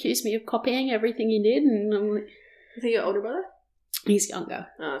used to accuse me of copying everything he did, and I'm like, is he your older brother? He's younger.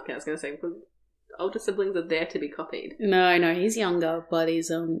 Oh, okay, I was going to say, older siblings are there to be copied. No, he's younger, but he was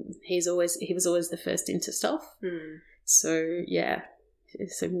always the first into stuff. So yeah,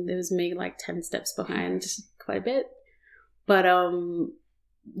 so there was me like 10 steps behind, quite a bit. But I've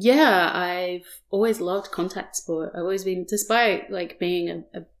always loved contact sport. I've always been, despite like being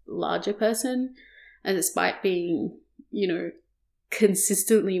a larger person, and despite being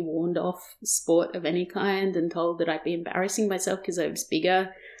consistently warned off sport of any kind and told that I'd be embarrassing myself because I was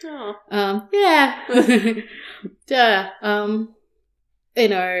bigger. Oh. I feel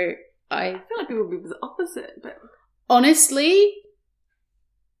like people would be the opposite, but honestly,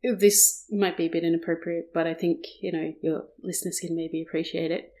 this might be a bit inappropriate, but I think, your listeners can maybe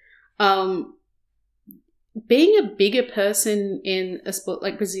appreciate it. Being a bigger person in a sport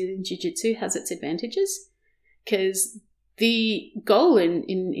like Brazilian Jiu-Jitsu has its advantages, because the goal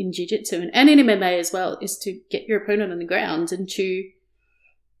in jiu-jitsu and in MMA as well is to get your opponent on the ground and to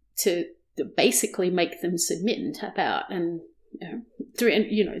basically make them submit and tap out, and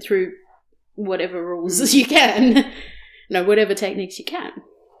through whatever rules you can, whatever techniques you can.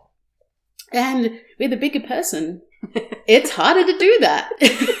 And with a bigger person, it's harder to do that.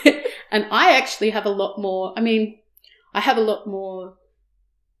 And I actually have a lot more. I have a lot more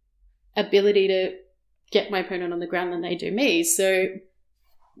ability to get my opponent on the ground than they do me. So,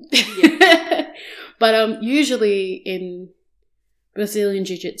 but usually in Brazilian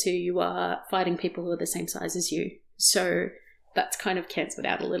Jiu-Jitsu, you are fighting people who are the same size as you. So that's kind of cancelled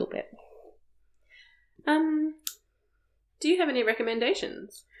out a little bit. Do you have any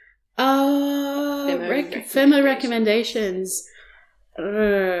recommendations? FEMA recommendations.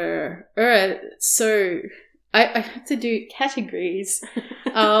 Alright, so I have to do categories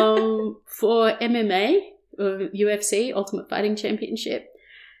for MMA, or UFC, Ultimate Fighting Championship.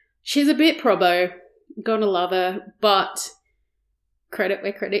 She's a bit probo, gonna love her, but credit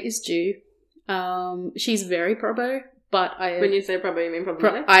where credit is due. She's very probo, but when you say probo, you mean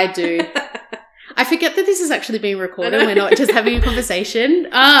problematic? I do. I forget that this is actually being recorded. We're not just having a conversation.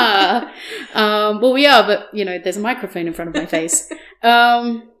 Well, we are, but, there's a microphone in front of my face.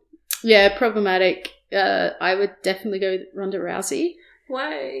 Problematic. I would definitely go with Ronda Rousey.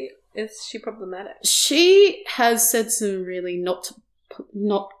 Why is she problematic? She has said some really not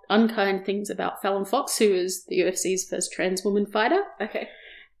unkind things about Fallon Fox, who is the UFC's first trans woman fighter. Okay.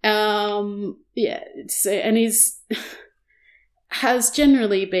 And he's... has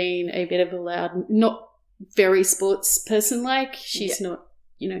generally been a bit of a loud, not very sports person-like. She's not,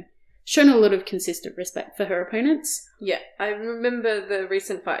 shown a lot of consistent respect for her opponents. Yeah, I remember the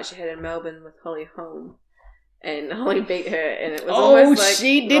recent fight she had in Melbourne with Holly Holm, and Holly beat her, and it was almost like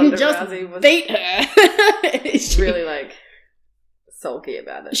she didn't just beat her. She really sulky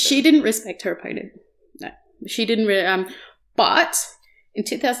about it. She didn't respect her opponent. No, she didn't really. But in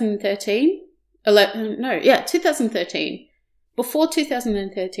 2013. Before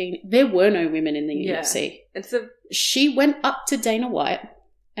 2013, there were no women in the UFC. She went up to Dana White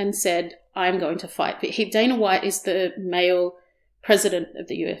and said, I'm going to fight. But Dana White is the male president of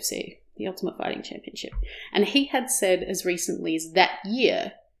the UFC, the Ultimate Fighting Championship. And he had said as recently as that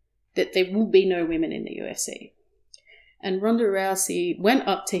year that there will be no women in the UFC. And Ronda Rousey went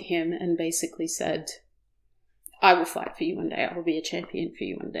up to him and basically said, I will fight for you one day. I will be a champion for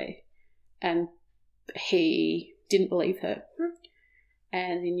you one day. And he didn't believe her.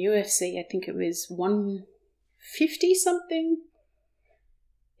 And in UFC, I think it was 150 something,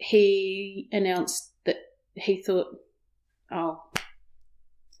 he announced that he thought, oh,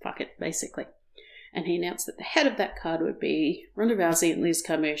 fuck it, basically. And he announced that the head of that card would be Ronda Rousey and Liz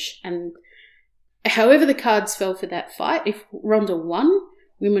Carmouche. And however the cards fell for that fight, if Ronda won,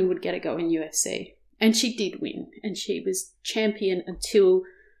 women would get a go in UFC. And she did win. And she was champion until...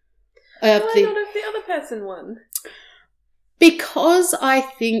 Why not if the other person won? Because I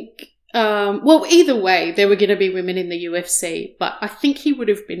think, either way, there were going to be women in the UFC, but I think he would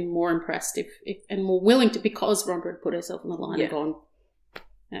have been more impressed if and more willing to, because Ronda had put herself on the line and gone.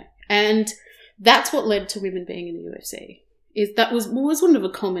 No. And that's what led to women being in the UFC. That was one of a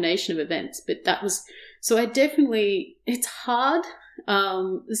culmination of events, but that was, so I definitely, it's hard.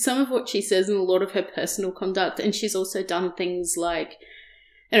 Some of what she says and a lot of her personal conduct, and she's also done things like,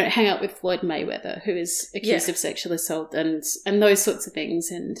 hang out with Floyd Mayweather, who is accused of sexual assault and those sorts of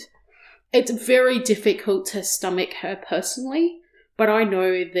things. And it's very difficult to stomach her personally, but I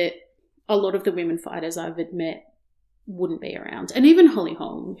know that a lot of the women fighters I've met wouldn't be around. And even Holly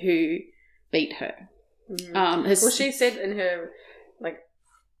Holm, who beat her. She said in her,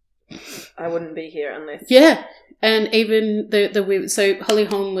 I wouldn't be here unless... Yeah, and even the women... So Holly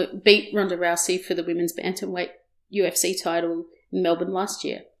Holm beat Ronda Rousey for the women's bantamweight UFC title in Melbourne last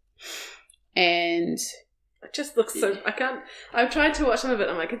year. And it just looks so... I've tried to watch some of it,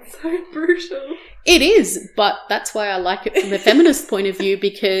 I'm like, it's so brutal. It is, but that's why I like it from a feminist point of view,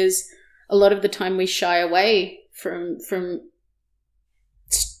 because a lot of the time we shy away from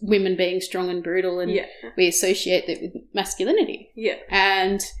women being strong and brutal, and we associate that with masculinity. Yeah.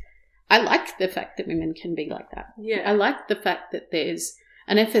 And I like the fact that women can be like that. Yeah. I like the fact that there's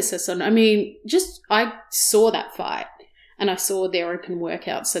an emphasis on, I saw that fight and I saw their open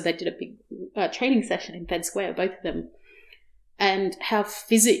workouts. So they did a big training session in Fed Square, both of them, and how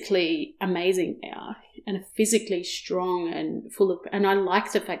physically amazing they are and physically strong and full of, and I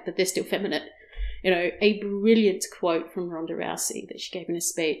like the fact that they're still feminine. A brilliant quote from Ronda Rousey that she gave in a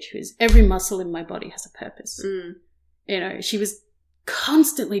speech was, every muscle in my body has a purpose. She was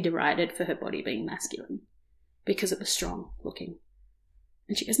constantly derided for her body being masculine. because it was strong looking.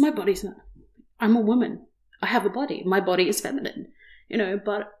 And she goes, my body's not. I'm a woman. I have a body. My body is feminine, you know,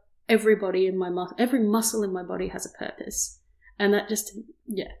 but everybody in my every muscle in my body has a purpose. And that just,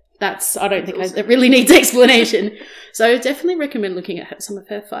 that's, I don't think awesome. It really needs explanation. So I definitely recommend looking at some of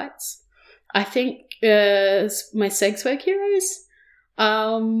her fights. I think my sex work heroes,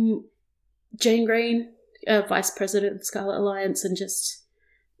 Jane Green, Vice President of Scarlet Alliance, and just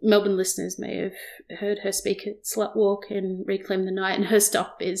Melbourne listeners may have heard her speak at Slut Walk and Reclaim the Night, and her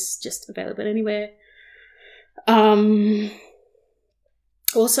stuff is just available anywhere.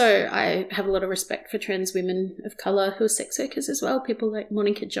 Also, I have a lot of respect for trans women of colour who are sex workers as well. People like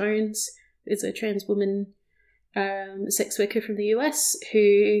Monica Jones, who's a trans woman sex worker from the US,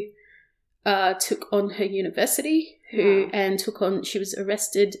 who took on her university, she was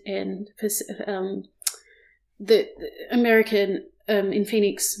arrested, and the American, in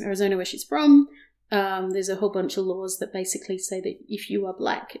Phoenix, Arizona, where she's from, there's a whole bunch of laws that basically say that if you are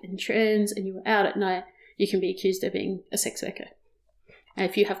black and trans and you are out at night, you can be accused of being a sex worker. And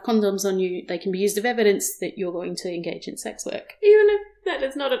if you have condoms on you, they can be used as evidence that you're going to engage in sex work. Even if that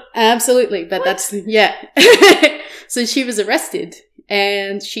is not a... Absolutely, but that's... Yeah. So she was arrested,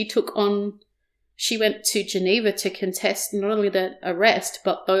 and she went to Geneva to contest not only the arrest,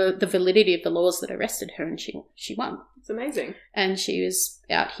 but the validity of the laws that arrested her, and she won. It's amazing. And she was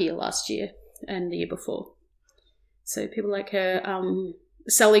out here last year and the year before. So people like her,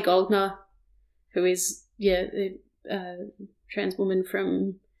 Sally Goldner, who is, a trans woman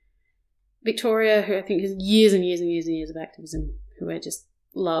from Victoria, who I think has years and years and years and years of activism, who I just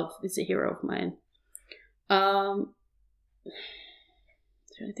love, is a hero of mine. I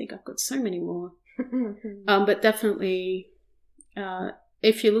think I've got so many more. But definitely,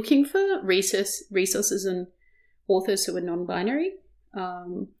 if you're looking for resources and authors who are non-binary,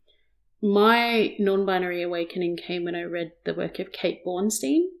 my non-binary awakening came when I read the work of Kate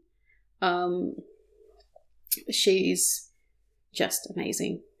Bornstein. She's just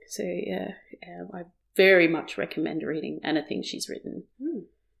amazing. So I very much recommend reading anything she's written.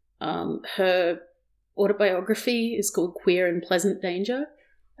 Her autobiography is called Queer and Pleasant Danger.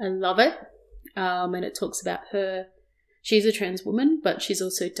 I love it. And it talks about her. She's a trans woman, but she's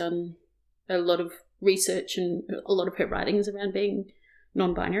also done a lot of research, and a lot of her writings around being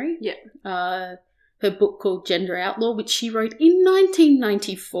non-binary. Yeah. Her book called Gender Outlaw, which she wrote in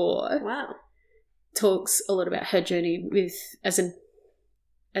 1994. Wow. Talks a lot about her journey with as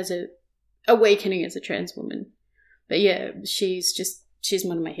a awakening as a trans woman. But yeah, she's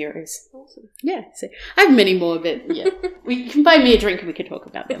one of my heroes. Awesome. Yeah. So I have many more, but yeah, you can buy me a drink and we can talk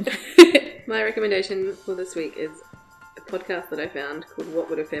about them. My recommendation for this week is a podcast that I found called What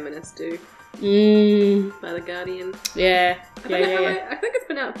Would a Feminist Do? By The Guardian. Yeah. I think it's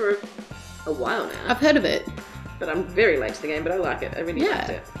been out for a while now. I've heard of it. But I'm very late to the game, but I like it. I really liked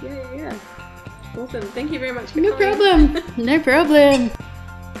it. Yeah. Awesome. Thank you very much for coming. No problem.